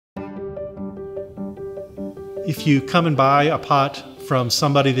If you come and buy a pot from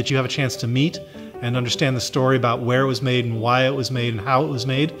somebody that you have a chance to meet and understand the story about where it was made and why it was made and how it was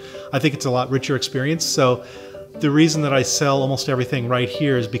made, I think it's a lot richer experience. So the reason that I sell almost everything right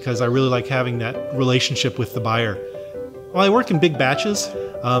here is because I really like having that relationship with the buyer. Well, I work in big batches.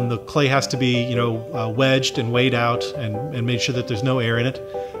 The clay has to be, wedged and weighed out and made sure that there's no air in it.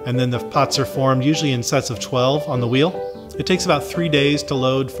 And then the pots are formed usually in sets of 12 on the wheel. It takes about 3 days to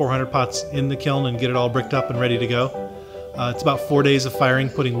load 400 pots in the kiln and get it all bricked up and ready to go. It's about 4 days of firing,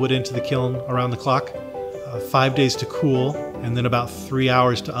 putting wood into the kiln around the clock, 5 days to cool, and then about 3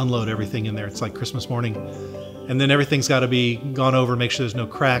 hours to unload everything in there. It's like Christmas morning. And then everything's got to be gone over, make sure there's no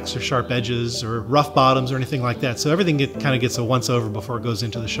cracks or sharp edges or rough bottoms or anything like that. So everything kind of gets a once over before it goes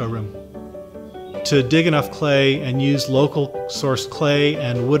into the showroom. To dig enough clay and use local sourced clay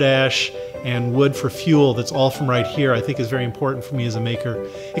and wood ash and wood for fuel that's all from right here, I think is very important for me as a maker.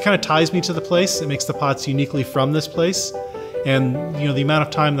 It kind of ties me to the place. It makes the pots uniquely from this place. And the amount of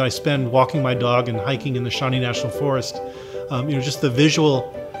time that I spend walking my dog and hiking in the Shawnee National Forest, just the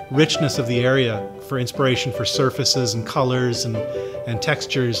visual richness of the area for inspiration for surfaces and colors and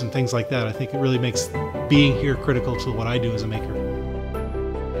textures and things like that. I think it really makes being here critical to what I do as a maker.